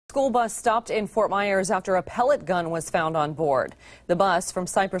School bus stopped in Fort Myers after a pellet gun was found on board. The bus from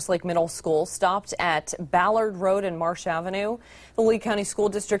Cypress Lake Middle School stopped at Ballard Road and Marsh Avenue. The Lee County School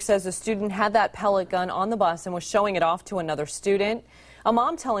District says a student had that pellet gun on the bus and was showing it off to another student. A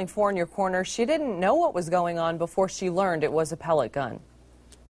mom telling 4 in Your Corner she didn't know what was going on before she learned it was a pellet gun.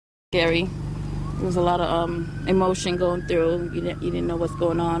 Scary. There was a lot of emotion going through. You didn't know what's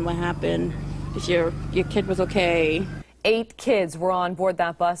going on, what happened, if your kid was okay. 8 kids were on board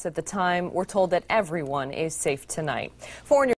that bus at the time. We're told that everyone is safe tonight. 4 in Your